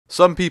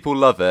Some people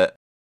love it,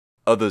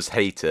 others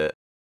hate it.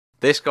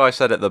 This guy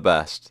said it the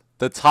best.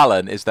 The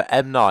talon is the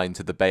M9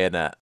 to the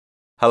bayonet.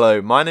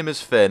 Hello, my name is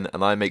Finn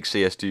and I make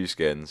CS2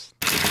 skins.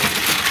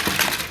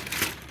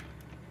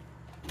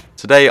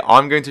 Today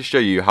I'm going to show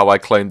you how I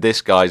cloned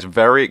this guy's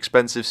very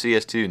expensive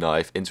CS2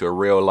 knife into a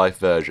real life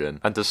version.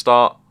 And to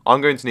start,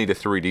 I'm going to need a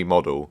 3D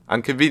model.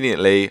 And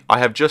conveniently, I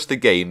have just the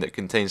game that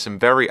contains some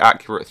very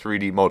accurate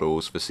 3D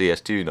models for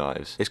CS2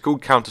 knives. It's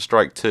called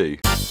Counter-Strike 2.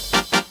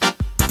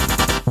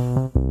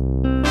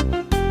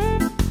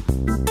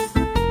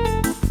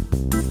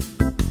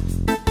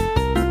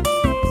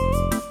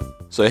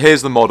 So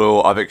here's the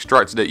model. I've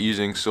extracted it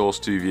using Source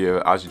 2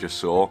 Viewer, as you just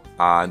saw,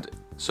 and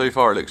so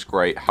far it looks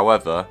great.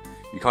 However,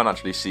 you can't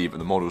actually see that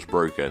the model's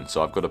broken,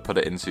 so I've got to put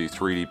it into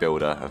 3D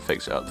Builder and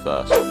fix it up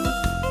first.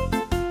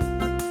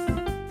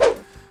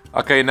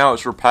 Okay, now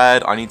it's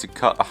repaired, I need to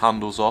cut the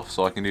handles off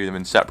so I can do them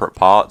in separate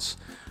parts.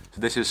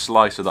 So this is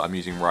Slicer that I'm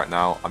using right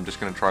now. I'm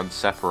just going to try and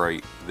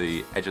separate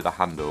the edge of the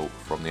handle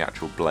from the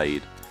actual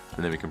blade,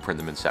 and then we can print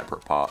them in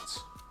separate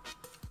parts.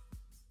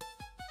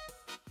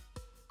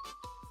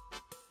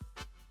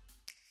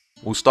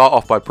 We'll start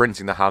off by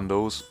printing the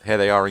handles. Here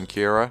they are in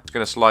Cura. I'm just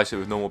going to slice it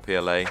with normal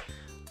PLA.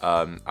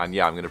 And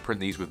yeah, I'm going to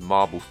print these with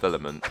marble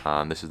filament.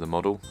 And this is the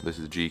model. This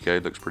is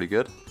Csgo. Looks pretty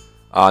good.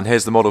 And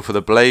here's the model for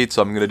the blade.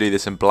 So I'm going to do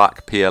this in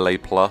black PLA+,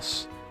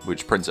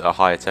 which prints at a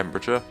higher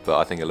temperature. But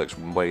I think it looks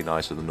way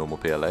nicer than normal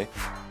PLA.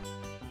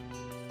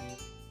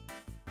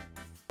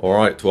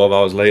 Alright, 12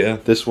 hours later,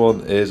 this one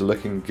is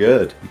looking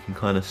good. You can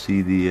kind of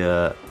see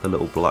the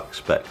little black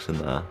specks in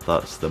there.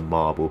 That's the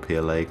marble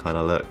PLA kind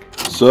of look.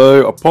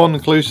 So upon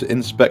closer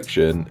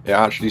inspection, it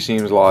actually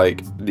seems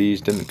like these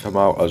didn't come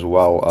out as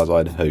well as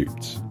I'd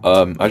hoped.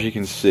 As you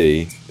can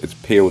see, it's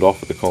peeled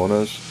off at the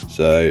corners.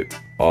 So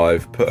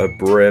I've put a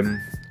brim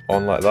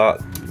on like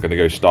that. I'm going to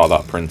go start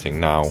that printing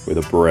now with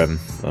a brim,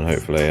 and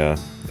hopefully it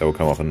will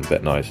come off a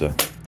bit nicer.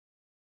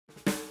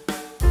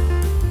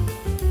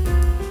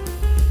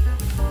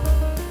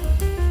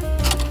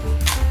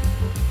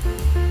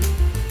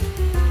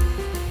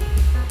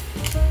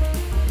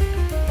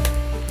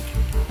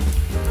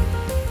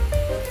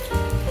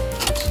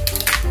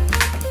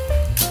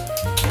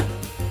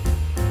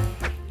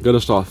 Going to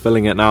start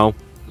filling it now.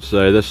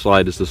 So this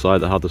side is the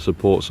side that had the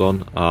supports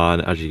on,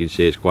 and as you can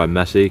see it's quite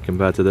messy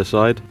compared to this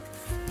side.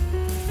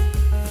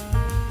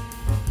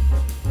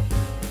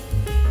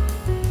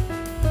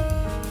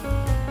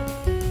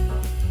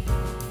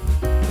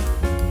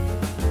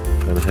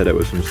 Going to hit it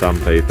with some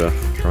sandpaper,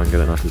 try and get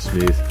it nice and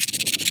smooth.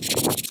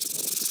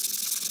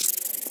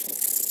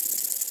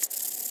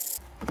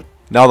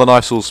 Now the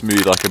knife's all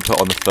smooth, I can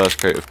put on the first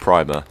coat of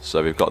primer.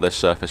 So we've got this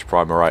surface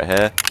primer right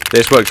here.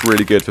 This works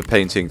really good for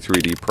painting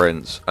 3D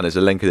prints, and there's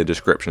a link in the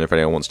description if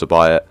anyone wants to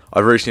buy it.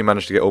 I've recently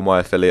managed to get all my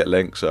affiliate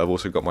links, so I've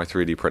also got my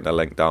 3D printer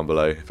link down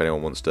below if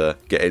anyone wants to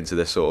get into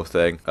this sort of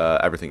thing.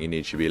 Everything you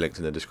need should be linked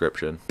in the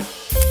description.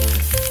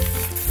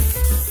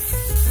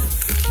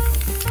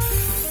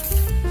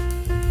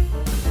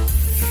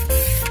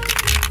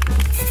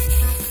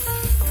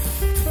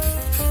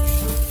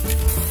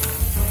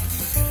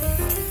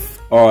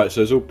 Alright,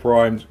 so it's all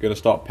primed, going to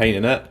start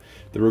painting it.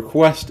 The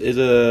request is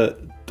a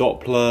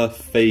Doppler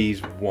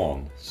Phase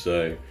 1,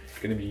 so I'm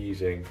going to be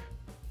using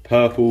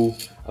purple,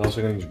 I'm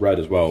also going to use red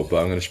as well, but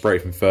I'm going to spray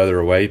it from further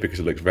away because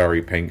it looks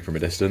very pink from a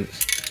distance.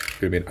 It's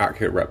going to be an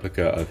accurate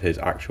replica of his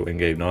actual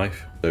in-game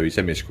knife. So he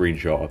sent me a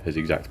screenshot of his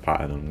exact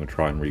pattern and I'm going to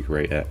try and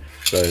recreate it.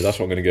 So that's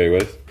what I'm going to go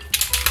with.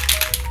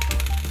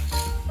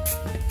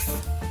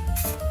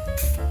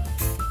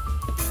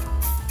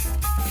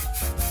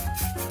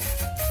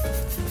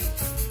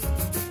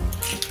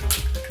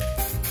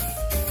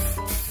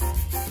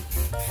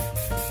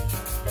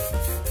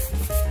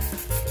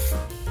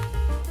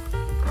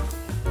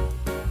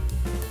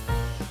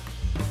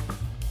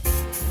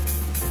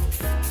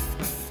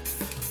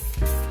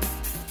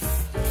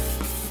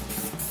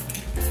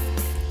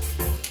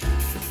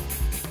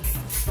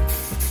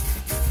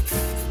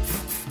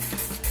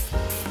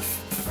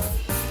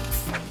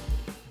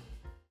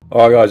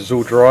 Alright guys, it's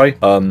all dry.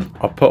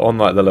 I've put on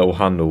like the little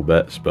handle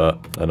bits,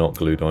 but they're not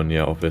glued on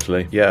yet,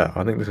 obviously. Yeah,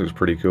 I think this looks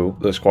pretty cool.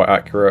 Looks quite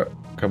accurate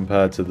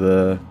compared to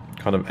the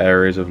kind of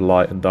areas of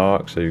light and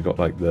dark. So you've got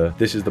like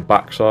this is the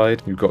back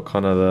side. You've got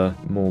kind of the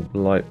more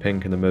light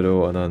pink in the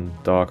middle and then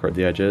darker at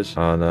the edges.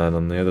 And then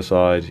on the other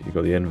side, you've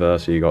got the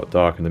inverse. So you've got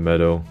dark in the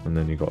middle and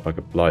then you've got like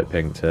a light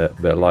pink tip,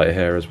 a bit lighter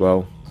here as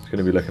well. It's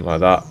going to be looking like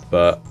that,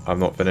 but I'm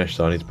not finished,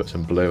 so I need to put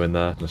some blue in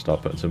there. I'm going to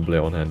start putting some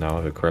blue on here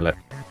now with acrylic.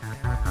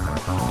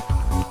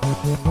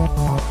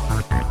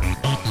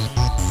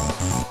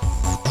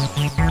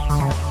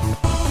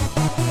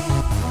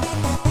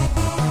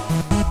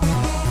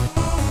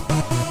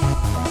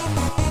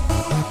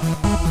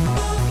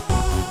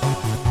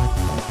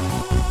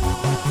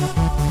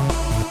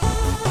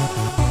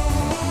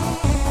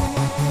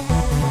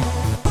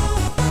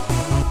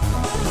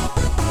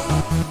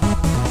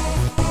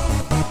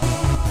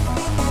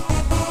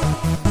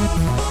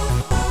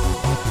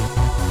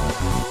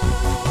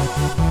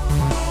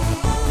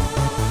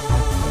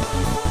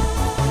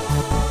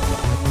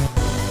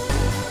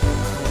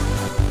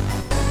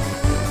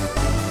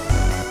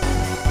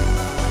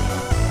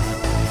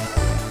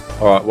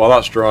 Alright, while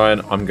that's drying,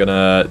 I'm going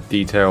to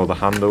detail the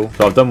handle.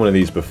 So I've done one of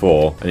these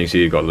before, and you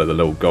see you've got the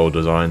little gold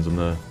designs on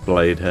the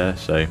blade here,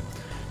 so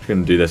just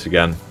going to do this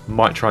again.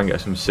 Might try and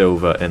get some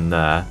silver in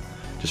there,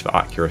 just for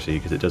accuracy,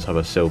 because it does have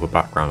a silver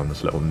background on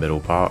this little middle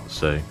part,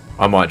 so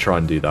I might try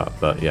and do that,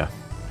 but yeah.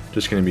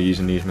 Just going to be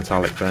using these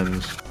metallic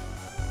pens.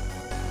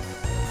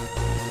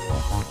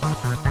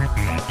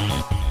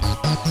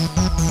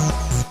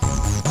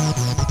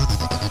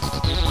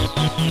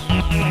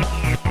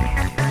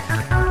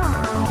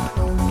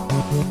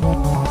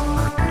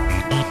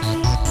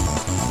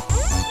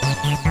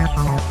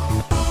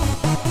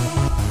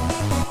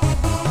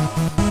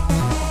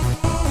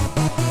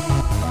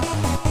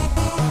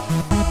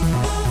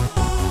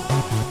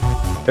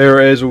 Here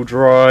it is, all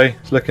dry.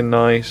 It's looking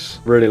nice.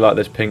 Really like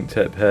this pink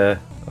tip here.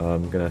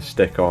 I'm going to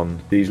stick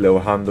on these little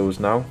handles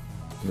now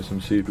with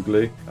some super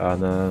glue,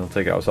 and then I'll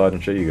take it outside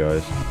and show you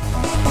guys.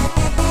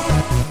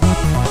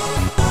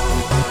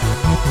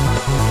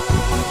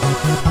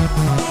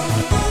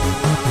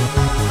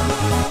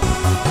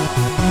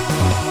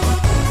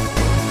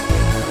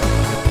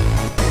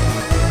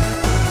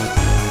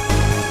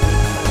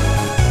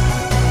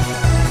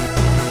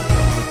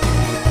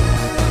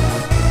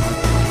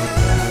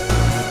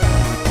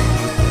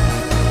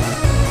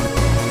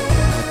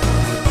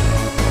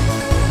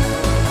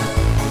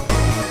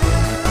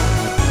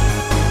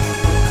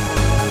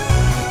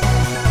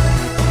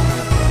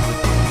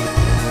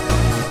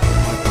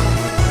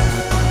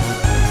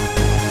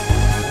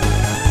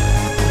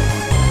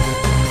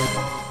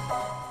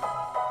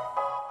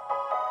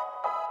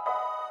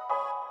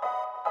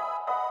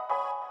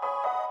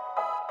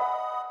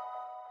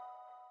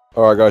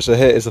 Alright guys, so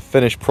here is the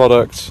finished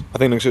product. I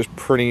think this looks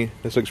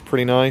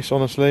pretty nice,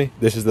 honestly.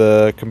 This is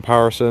the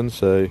comparison,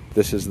 so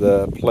this is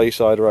the play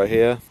side right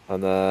here,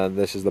 and then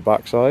this is the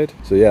back side.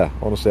 So yeah,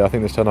 honestly I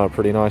think this turned out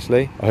pretty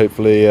nicely.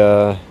 Hopefully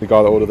the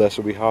guy that ordered this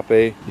will be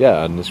happy.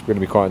 Yeah, and it's going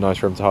to be quite nice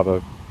for him to have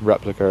a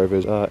replica of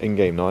his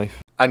in-game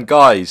knife. And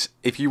guys,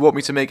 if you want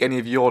me to make any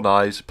of your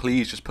knives,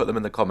 please just put them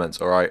in the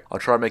comments, alright? I'll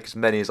try and make as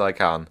many as I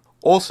can.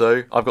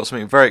 Also, I've got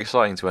something very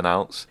exciting to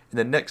announce. In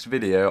the next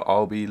video,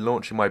 I'll be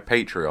launching my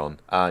Patreon,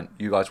 and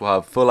you guys will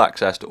have full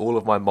access to all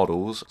of my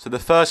models. So the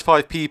first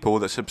 5 people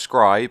that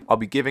subscribe, I'll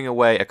be giving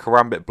away a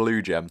karambit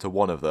bluegem to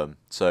one of them.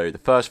 So the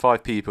first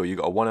 5 people, you've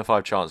got a 1 in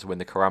 5 chance to win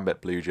the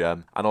karambit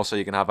bluegem, and also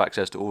you can have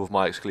access to all of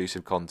my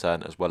exclusive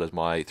content, as well as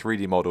my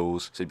 3D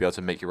models, so you'll be able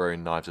to make your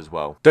own knives as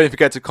well. Don't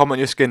forget to comment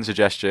your skin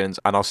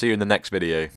suggestions, and I'll see you in the next video.